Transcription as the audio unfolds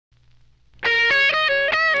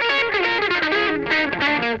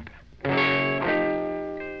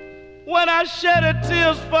when I shedded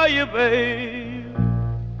tears for you, babe.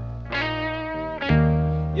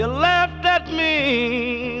 You laughed at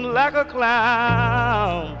me like a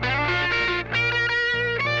clown.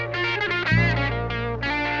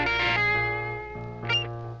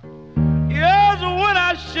 Yes, when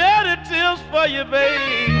I shedded tears for you,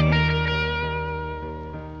 babe,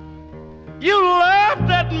 you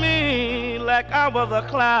laughed at me like I was a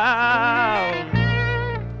clown.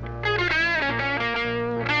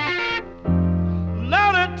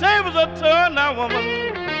 Now the tables are turned now, woman,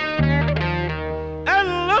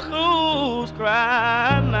 and look who's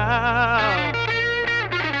crying now.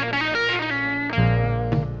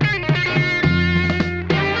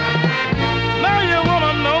 Now you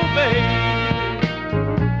wanna know, babe,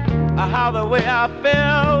 how the way I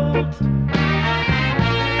felt.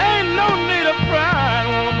 Ain't no need of crying,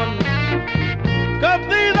 woman, 'cause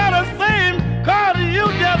these are the same cards you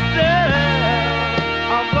just did.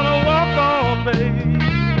 I'm gonna walk on, babe,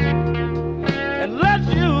 and let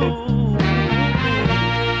you.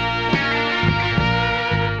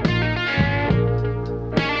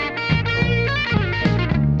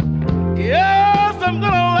 Yes, I'm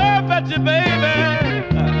gonna laugh at you, baby,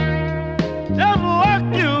 just like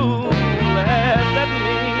you laughed at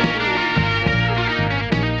me.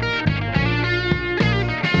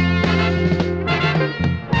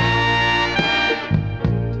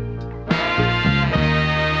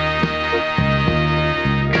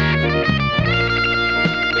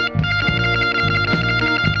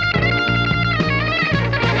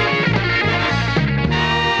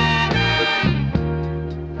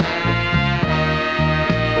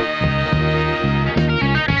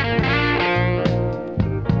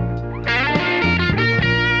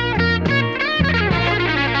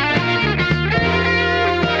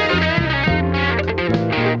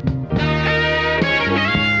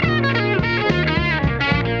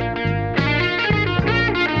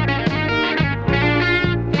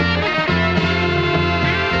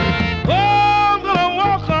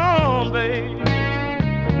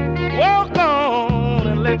 Walk on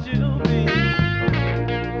and let you